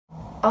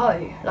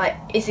oh, like,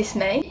 is this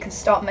me? It can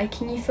start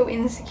making you feel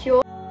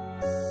insecure.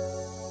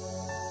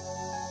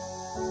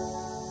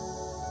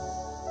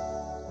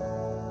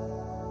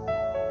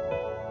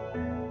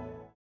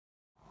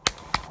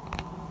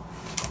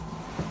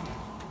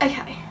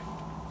 Okay,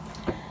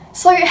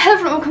 so hello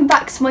everyone, welcome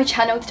back to my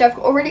channel. Today I've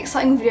got a really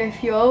exciting video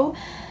for you all.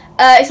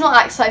 It's not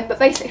that exciting, but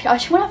basically I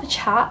just want to have a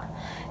chat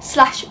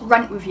slash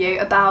rant with you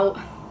about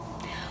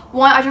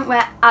why I don't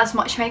wear as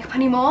much makeup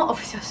anymore.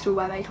 Obviously I still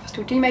wear makeup, I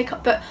still do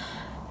makeup, but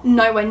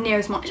nowhere near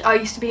as much. I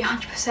used to be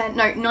 100%,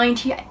 no,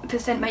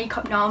 98%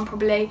 makeup. Now I'm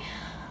probably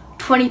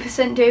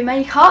 20% doing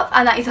makeup,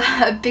 and that is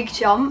a big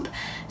jump,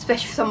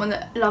 especially for someone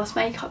that loves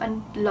makeup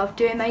and loves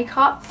doing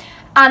makeup.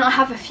 And I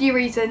have a few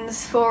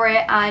reasons for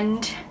it,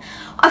 and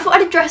I thought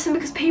I'd address them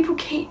because people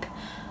keep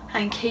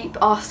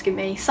asking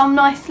me, some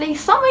nicely,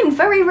 some in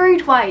very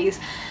rude ways.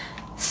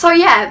 So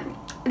yeah,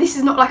 this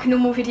is not like a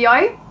normal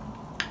video.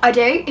 I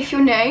do, if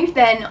you're new,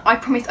 then I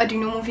promise I do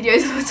normal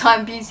videos all the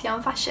time, beauty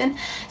and fashion.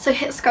 So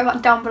hit the subscribe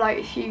button down below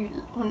if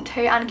you want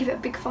to, and give it a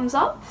big thumbs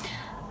up.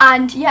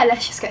 And yeah,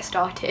 let's just get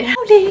started.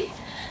 Howdy.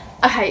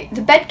 Okay,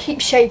 the bed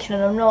keeps shaking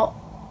and I'm not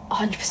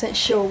 100%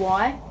 sure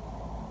why.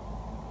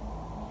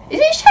 Is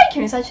it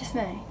shaking or is that just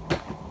me?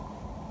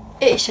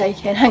 It is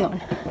shaking, hang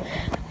on.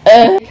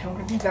 Okay, I'm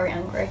gonna be very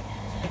angry.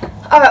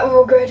 Alright, we're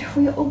all good,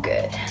 we're all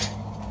good.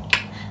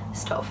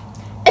 Stop.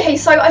 Okay,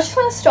 so I just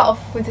want to start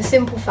off with a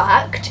simple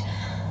fact.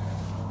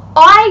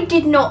 I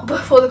did not,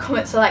 before the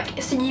comments are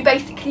like, so you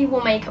basically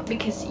wore makeup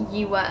because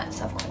you were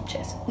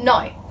self-conscious.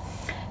 No,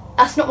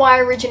 that's not why I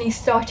originally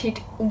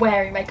started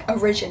wearing makeup.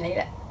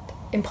 Originally,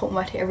 important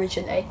word here,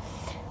 originally.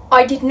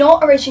 I did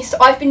not originally, so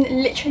I've been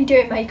literally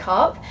doing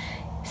makeup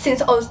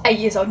since I was 8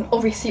 years old, and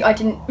obviously I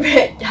didn't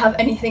have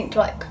anything to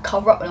like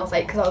cover up when I was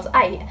 8 because I was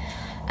 8.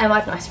 I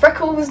had nice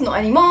freckles, not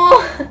anymore.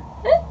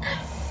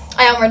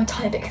 I am wearing a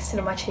tiny bit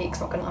concealer on my cheeks,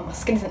 not gonna lie, my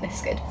skin isn't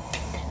this good.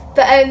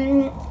 But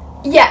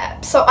yeah,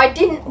 so I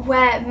didn't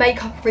wear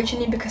makeup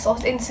originally because I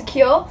was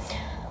insecure.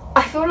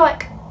 I feel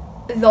like,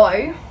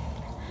 though,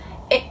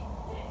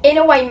 in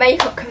a way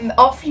makeup can,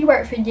 after you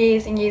wear it for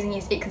years and years and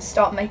years, it can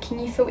start making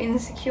you feel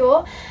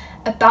insecure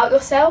about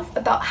yourself,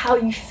 about how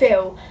you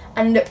feel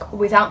and look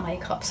without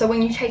makeup. So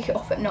when you take it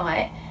off at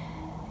night,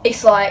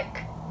 it's like,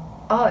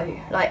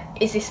 oh, like,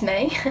 is this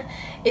me?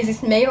 Is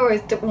this me, or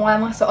why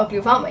am I so ugly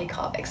without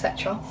makeup,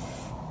 etc.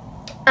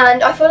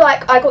 And I feel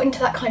like I got into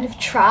that kind of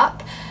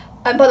trap.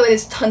 And by the way,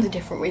 there's tons of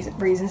different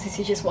reasons. This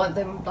is just one of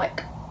them,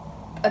 like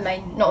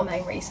not a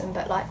main reason,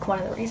 but like one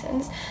of the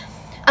reasons.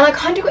 And I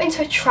kind of got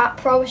into a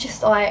trap where I was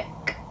just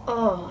like,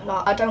 oh,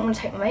 like, I don't want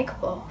to take my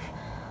makeup off.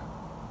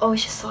 I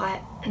was just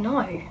like,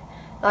 no.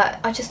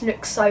 Like, I just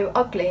look so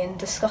ugly and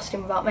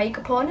disgusting without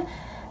makeup on.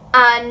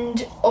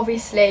 And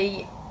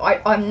obviously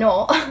I'm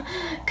not,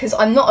 because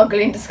I'm not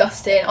ugly and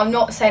disgusting. I'm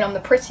not saying I'm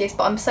the prettiest,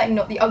 but I'm saying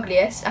not the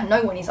ugliest, and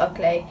no one is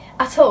ugly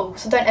at all.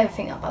 So don't ever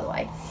think that, by the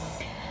way.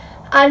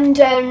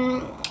 And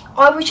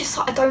I was just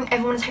like, I don't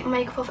ever want to take my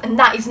makeup off, and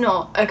that is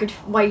not a good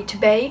way to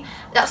be.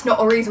 That's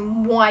not a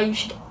reason why you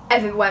should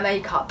ever wear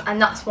makeup,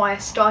 and that's why I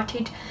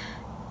started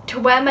to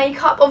wear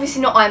makeup.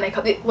 Obviously not eye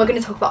makeup, we're going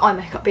to talk about eye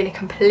makeup being a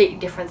completely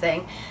different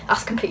thing.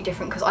 That's completely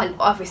different because I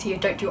obviously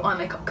don't do eye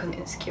makeup because I'm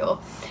insecure.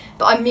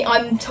 But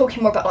I'm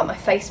talking more about like my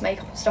face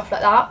makeup and stuff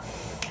like that.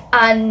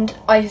 And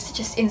I was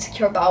just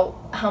insecure about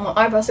how my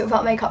eyebrows look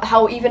without makeup,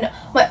 how even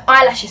my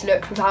eyelashes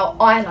looked without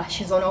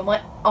eyelashes on, or my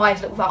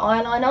eyes look without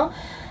eyeliner.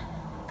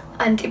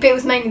 And it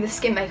was mainly the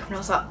skin makeup, and I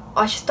was like,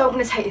 I just don't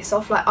want to take this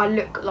off. Like, I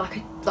look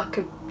like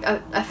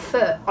a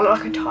foot, I look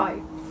like a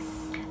toe.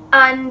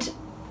 And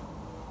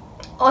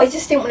I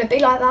just didn't want to be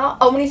like that.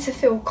 I wanted to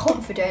feel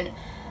confident.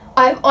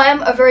 I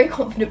am a very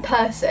confident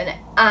person,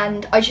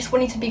 and I just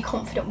wanted to be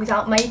confident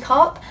without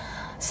makeup.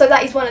 So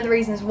that is one of the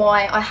reasons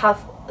why I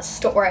have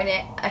stopped wearing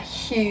it a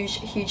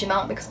huge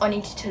amount, because I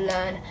needed to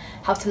learn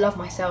how to love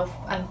myself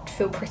and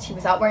feel pretty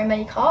without wearing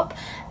makeup,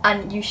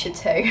 and you should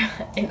too.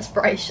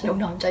 Inspirational.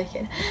 No, I'm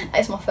joking.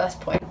 That is my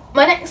first point.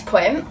 My next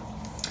point,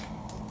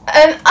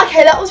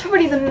 okay, that was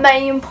probably the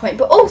main point,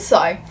 but also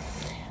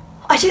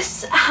I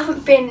just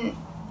haven't been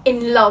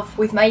in love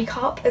with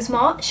makeup as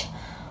much.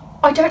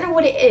 I don't know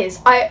what it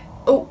is. I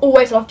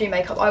always love doing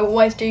makeup. I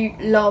always do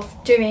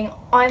love doing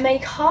eye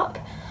makeup,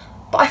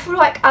 but I feel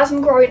like as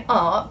I'm growing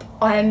up,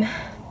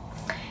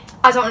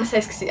 I don't want to say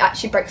this because it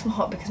actually breaks my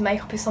heart, because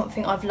makeup is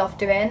something I've loved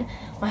doing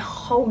my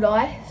whole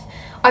life.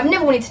 I've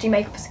never wanted to do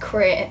makeup as a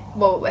career,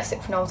 well,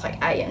 except when I was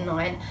like 8 and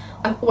 9.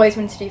 I've always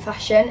wanted to do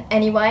fashion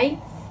anyway.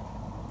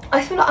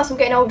 I feel like as I'm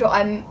getting older,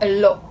 I'm a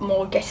lot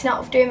more getting out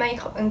of doing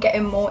makeup and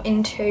getting more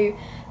into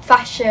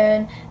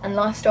fashion and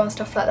lifestyle and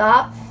stuff like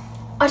that.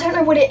 I don't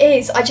know what it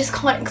is, I just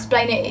can't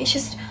explain it. It's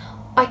just,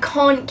 I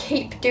can't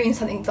keep doing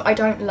something that I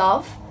don't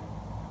love.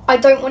 I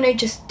don't want to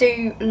just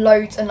do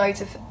loads and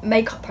loads of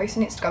makeup posts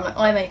on Instagram, like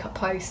eye makeup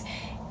posts,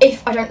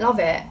 if I don't love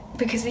it,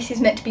 because this is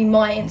meant to be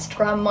my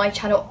Instagram, my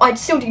channel. I'd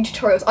still do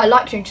tutorials, I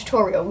like doing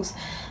tutorials,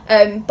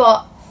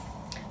 but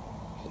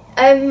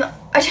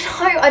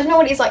I don't know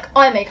what it is, like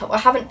eye makeup. I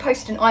haven't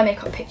posted an eye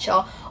makeup picture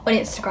on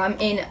Instagram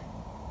in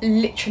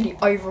literally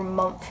over a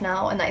month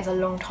now, and that is a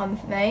long time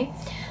for me.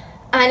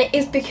 And it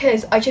is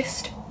because I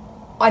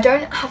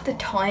don't have the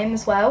time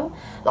as well.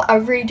 Like, I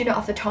really do not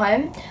have the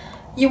time.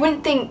 You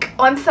wouldn't think,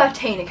 I'm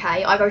 13,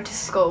 okay, I go to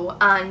school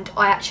and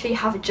I actually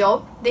have a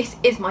job. This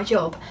is my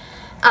job.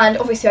 And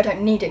obviously I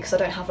don't need it because I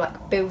don't have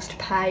like bills to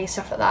pay,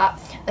 stuff like that.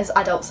 As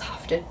adults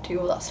have to do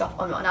all that stuff.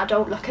 I'm not an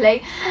adult,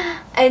 luckily.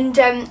 And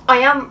I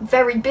am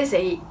very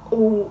busy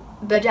all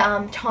the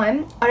damn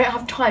time. I don't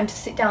have time to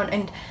sit down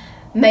and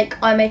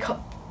make eye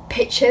makeup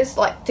pictures,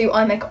 like do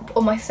eye makeup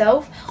on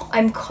myself.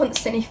 I'm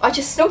constantly, I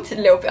just snorted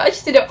a little bit. I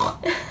just did it.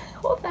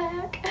 What the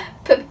heck?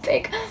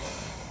 Big.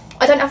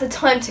 I don't have the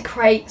time to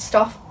create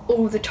stuff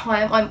all the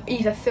time. I'm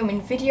either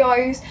filming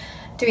videos,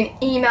 doing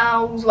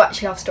emails. Well,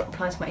 actually I've stopped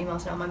replying to my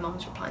emails now. My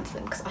mum's replying to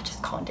them because I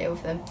just can't deal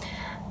with them.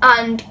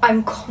 And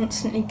I'm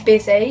constantly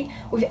busy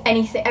with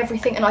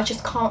everything, and I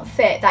just can't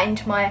fit that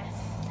into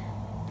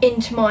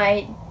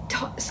my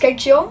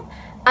schedule.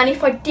 And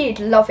if I did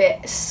love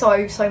it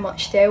so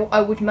much still,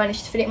 I would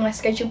manage to fit it in my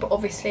schedule, but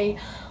obviously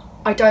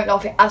I don't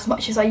love it as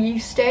much as I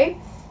used to.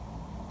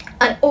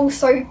 And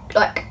also,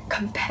 like,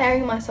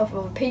 comparing myself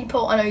with other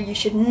people. I know you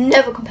should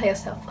never compare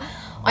yourself.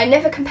 I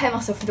never compare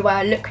myself with the way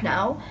I look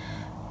now,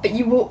 but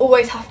you will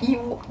always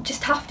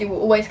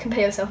always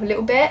compare yourself a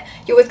little bit.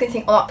 You're always going to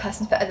think, oh, that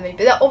person's better than me,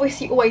 but that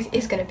obviously always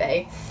is going to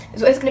be.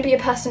 There's always going to be a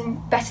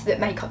person better at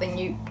makeup than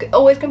you,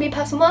 always going to be a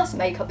person worse at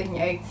makeup than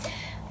you.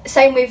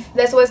 Same with,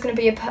 there's always going to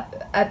be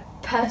a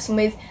person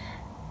with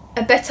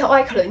a better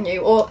eye colour than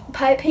you, or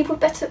people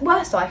with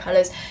worse eye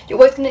colours.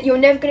 You're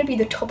never going to be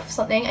the top of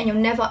something, and you're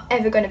never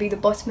ever going to be the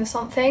bottom of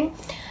something.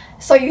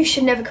 So you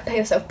should never compare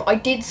yourself. But I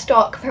did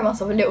start comparing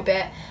myself a little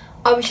bit.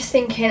 I was just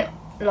thinking, like,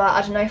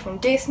 I don't know if I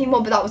want to do this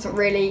anymore, but that wasn't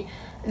really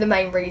the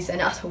main reason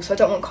at all. So I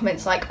don't want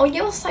comments like, oh,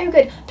 you're so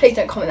good. Please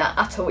don't comment that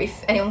at all.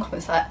 If anyone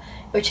comments that,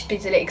 it would just be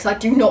deleted, because I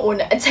do not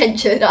want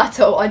attention at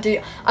all. I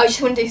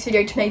just want to do this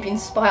video to maybe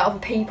inspire other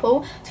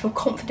people to feel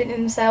confident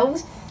in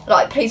themselves.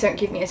 Like, please don't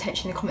give me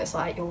attention in the comments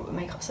like, your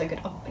makeup's so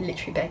good. I'm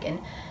literally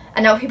begging.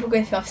 And now people are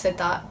going to think I've said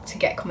that to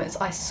get comments.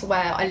 I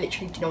swear, I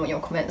literally do not want your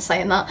comments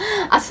saying that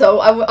at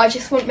all. I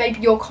just want maybe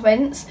your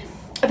comments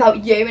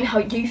about you and how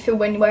you feel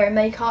when you're wearing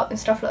makeup and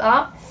stuff like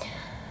that.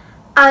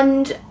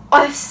 And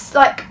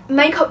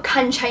makeup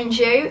can change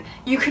you.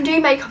 You can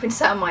do makeup in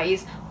certain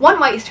ways. One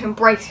way is to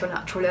embrace your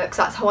natural looks.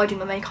 That's how I do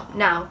my makeup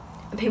now.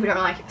 And people don't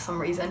like it for some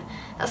reason.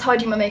 That's how I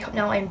do my makeup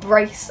now. I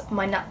embrace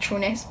my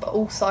naturalness, but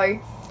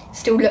also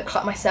still look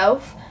like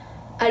myself.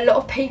 A lot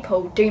of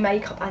people do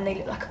makeup and they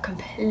look like a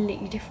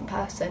completely different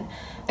person.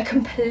 They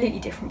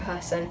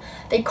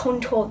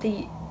contour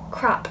the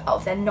crap out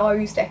of their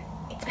nose, their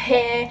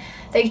hair.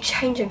 They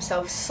change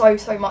themselves so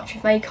much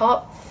with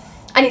makeup,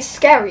 and it's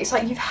scary. It's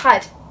like you've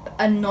had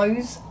a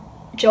nose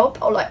job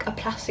or like a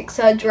plastic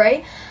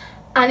surgery,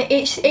 and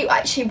it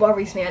actually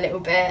worries me a little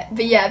bit.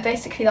 But yeah,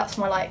 basically that's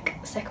my like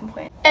second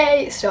point.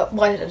 Hey, stop.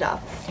 Why did I da?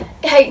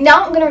 Okay,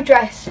 now I'm going to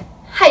address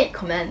hate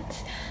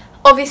comments.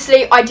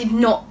 Obviously, I did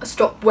not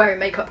stop wearing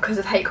makeup because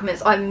of hate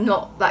comments. I'm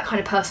not that kind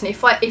of person. If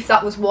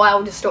that was why I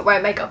would have stopped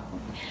wearing makeup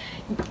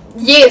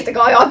years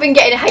ago. I've been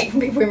getting hate from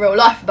people in real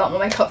life about my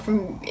makeup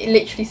from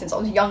literally since I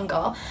was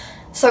younger.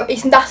 So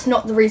that's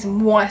not the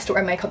reason why I stopped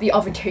wearing makeup. The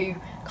other two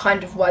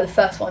kind of were, the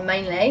first one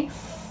mainly.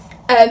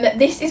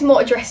 This is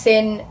more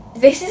addressing,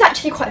 this is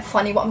actually quite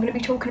funny what I'm going to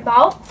be talking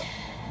about.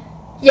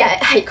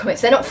 Yeah, hate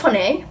comments, they're not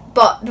funny,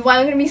 but the way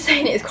I'm going to be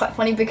saying it is quite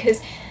funny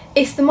because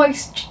it's the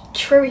most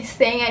truest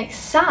thing, and it's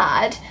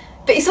sad,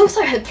 but it's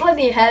also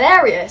bloody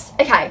hilarious.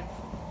 Okay,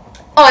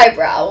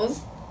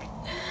 eyebrows.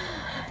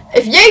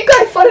 If you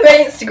go follow me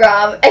on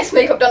Instagram,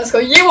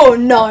 smakeup_,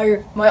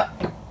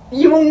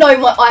 you will know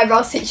my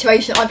eyebrow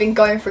situation I've been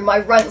going through, my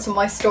rants on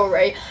my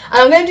story.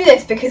 And I'm going to do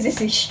this because this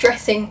is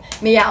stressing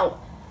me out.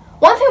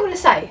 One thing I'm going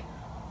to say,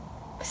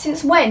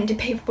 since when did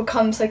people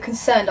become so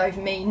concerned over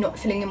me not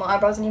filling in my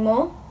eyebrows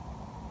anymore?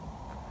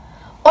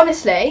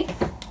 Honestly,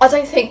 I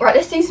don't think, right,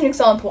 let's use an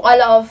example. I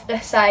love,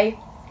 let's say,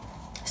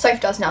 Sophie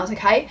does nails,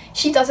 okay?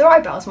 She does her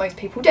eyebrows, most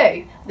people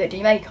do, that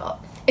do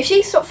makeup. If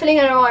she stopped filling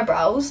in her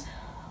eyebrows,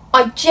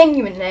 I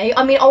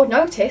would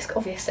notice,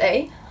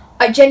 obviously.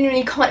 I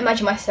genuinely can't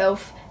imagine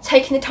myself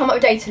taking the time out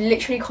of the day to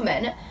literally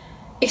comment,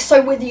 it's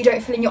so weird that you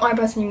don't fill in your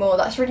eyebrows anymore,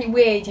 that's really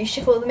weird, you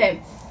should fill them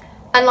in.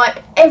 And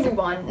like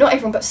everyone, not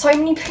everyone, but so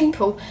many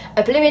people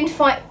are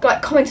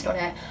commenting on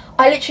it.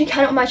 I literally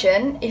cannot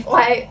imagine if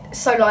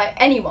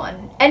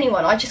anyone,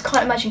 I just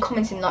can't imagine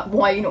commenting like,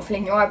 why are you not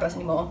filling your eyebrows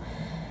anymore?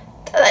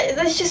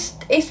 That's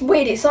just, it's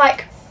weird. It's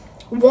like,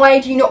 why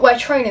do you not wear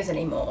trainers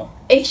anymore?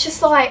 It's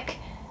just like,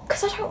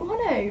 because I don't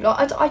want to.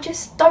 Like, I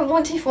just don't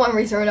want to for one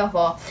reason or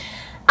another.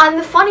 And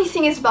the funny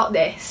thing is about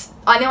this,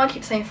 I know I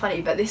keep saying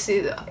funny, but this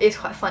is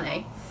quite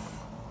funny.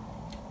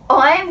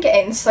 I am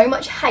getting so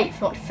much hate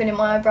for not filling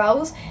my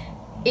eyebrows.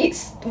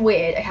 It's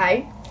weird,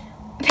 okay?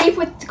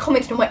 People are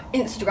commenting on my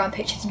Instagram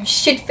pictures, you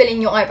should fill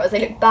in your eyebrows, they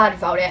look bad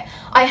without it.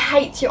 I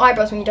hate your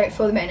eyebrows when you don't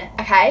fill them in,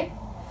 okay?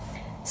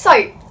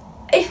 So,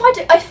 if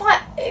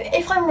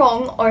I'm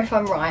wrong or if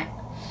I'm right,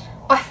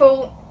 I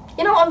thought,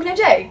 you know what I'm going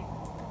to do?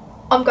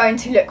 I'm going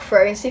to look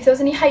through and see if there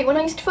was any hate when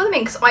I used to fill them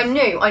in, because I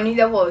knew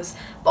there was,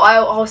 but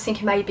I was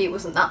thinking maybe it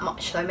wasn't that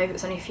much though, maybe it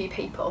was only a few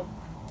people.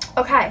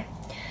 Okay,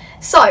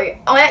 so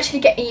I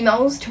actually get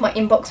emails to my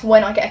inbox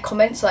when I get a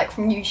comment. So like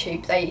from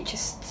YouTube, they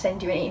just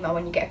send you an email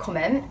when you get a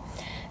comment.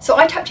 So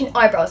I typed in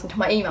eyebrows into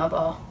my email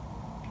bar.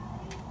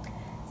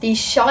 The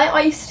shite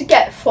I used to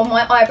get from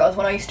my eyebrows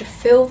when I used to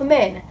fill them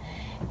in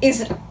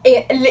is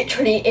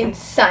literally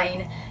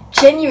insane.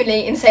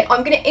 Genuinely insane.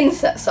 I'm going to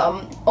insert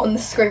some on the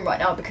screen right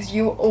now because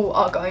you all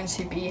are going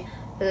to be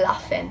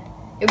laughing.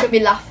 You're going to be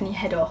laughing your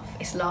head off.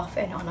 It's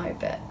laughing, I know,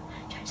 but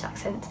change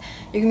accents.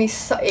 You're going to be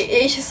so...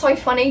 It's just so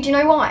funny. Do you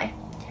know why?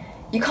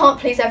 You can't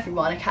please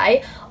everyone,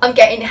 okay? I'm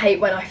getting hate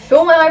when I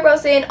fill my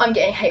eyebrows in. I'm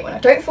getting hate when I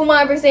don't fill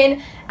my eyebrows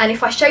in. And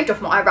if I shaved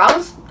off my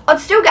eyebrows, I'd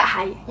still get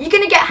hate. You're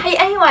going to get hate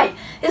anyway.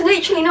 There's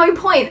literally no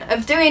point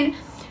of doing...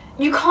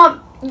 You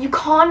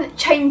can't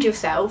change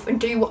yourself and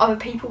do what other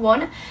people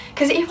want,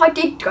 because if I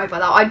did go by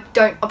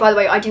that, by the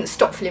way, I didn't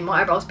stop filling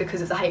my eyebrows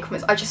because of the hate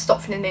comments. I just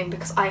stopped filling them in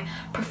because I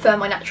prefer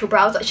my natural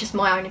brows. That's just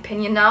my own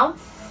opinion now.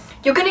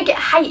 You're gonna get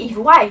hate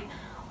either way.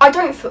 I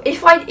don't feel,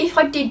 if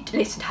I did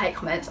listen to hate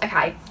comments,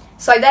 okay,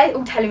 so they're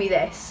all telling me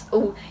this,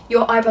 oh,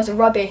 your eyebrows are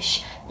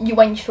rubbish,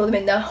 when you fill them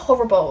in they're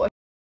horrible.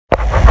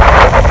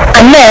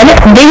 And then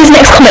these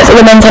next comments are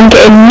the ones I'm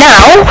getting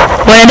now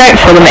when I don't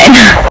fill them in.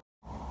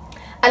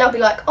 And I'll be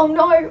like, oh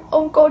no,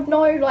 oh god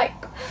no, like,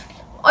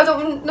 I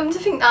don't want them to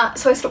think that,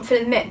 so I stop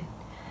filling them in. And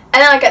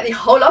then I get the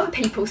whole other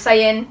people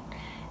saying,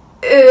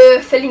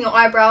 filling your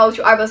eyebrows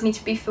need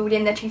to be filled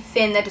in, they're too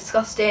thin, they're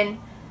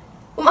disgusting.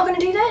 What am I going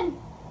to do then?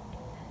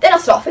 Then I'll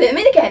start filling them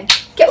in again,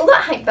 get all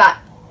that hate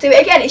back, do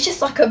it again. It's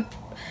just like a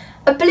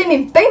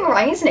blooming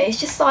boomerang, isn't it?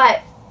 It's just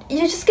like,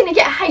 you're just going to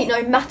get hate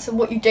no matter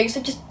what you do, so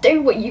just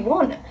do what you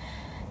want.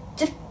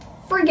 Just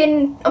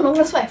friggin', I'm not going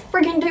to swear,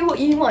 friggin' do what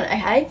you want,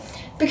 okay?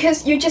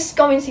 Because you're just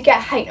going to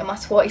get hate no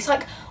matter what. It's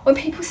like when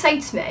people say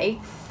to me,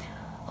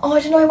 oh, I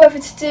don't know whether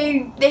to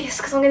do this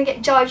because I'm going to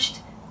get judged.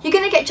 You're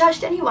going to get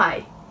judged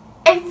anyway.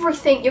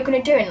 Everything you're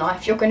going to do in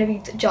life, you're going to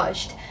be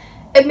judged.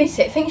 Admit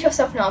it. Think to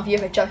yourself now, have you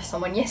ever judged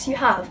someone? Yes, you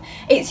have.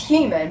 It's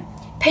human.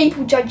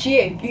 People judge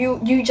you.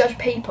 You judge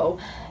people.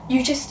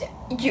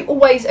 You're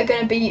always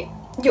going to be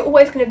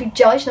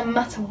judged no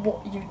matter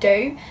what you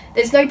do.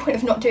 There's no point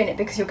of not doing it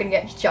because you're going to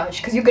get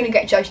judged, because you're going to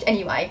get judged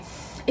anyway.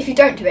 If you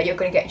don't do it, you're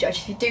going to get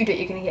judged. If you do it,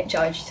 you're going to get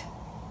judged.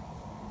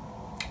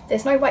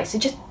 There's no way. So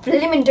just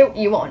blimmin' do what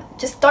you want.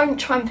 Just don't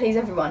try and please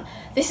everyone.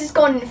 This has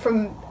gone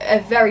from a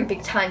very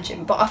big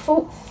tangent, but I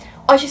thought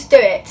I'd just do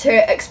it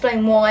to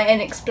explain why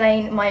and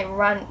explain my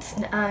rants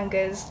and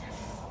angers.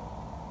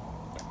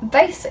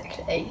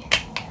 Basically,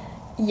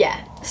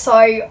 yeah. So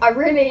I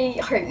really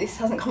hope this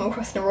hasn't come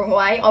across in the wrong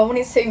way. I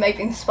wanted to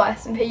maybe inspire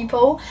some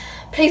people.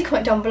 Please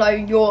comment down below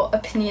your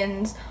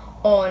opinions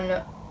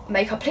on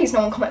makeup. Please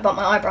no one comment about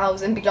my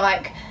eyebrows and be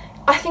like,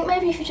 I think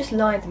maybe if you just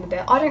line them a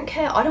bit. I don't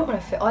care. I don't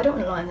want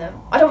to line them.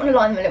 I don't want to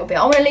line them a little bit.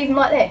 I want to leave them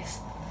like this.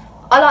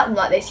 I like them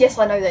like this. Yes,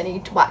 I know they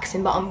need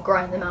waxing, but I'm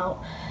growing them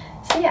out.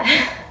 So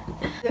yeah,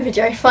 the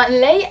video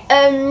finally.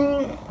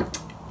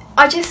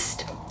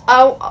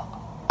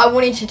 I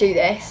wanted to do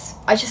this.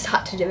 I just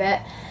had to do it.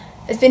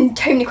 There's been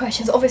too many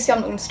questions. Obviously, I'm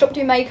not going to stop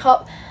doing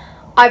makeup.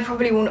 I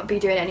probably will not be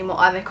doing any more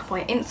eye makeup on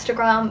my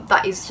Instagram.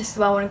 That is just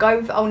where I want to go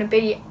with it. I want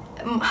to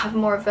have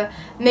more of a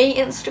me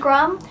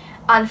Instagram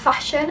and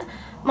fashion.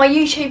 My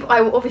YouTube,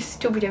 I will obviously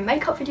still be doing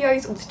makeup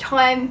videos all the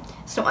time.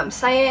 It's not what I'm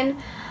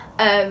saying.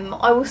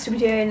 I will still be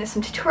doing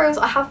some tutorials.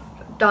 I have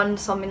done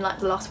some in like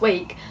the last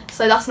week,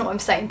 so that's not what I'm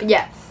saying, but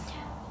yeah.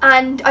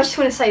 And I just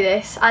want to say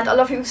this, and I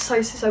love you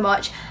so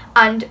much,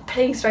 and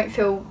please don't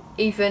feel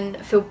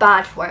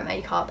bad for wearing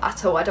makeup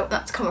at all. I don't want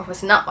that to come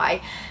across in that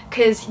way,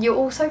 because you're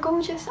all so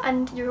gorgeous,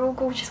 and you're all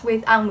gorgeous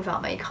with and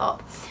without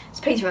makeup.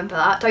 So please remember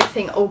that. Don't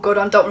think, oh god,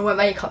 I don't want to wear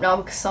makeup now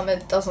because Summer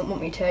doesn't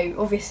want me to.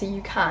 Obviously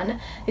you can.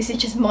 This is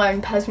just my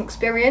own personal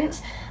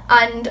experience,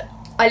 and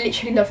I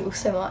literally love you all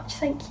so much.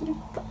 Thank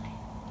you. Bye.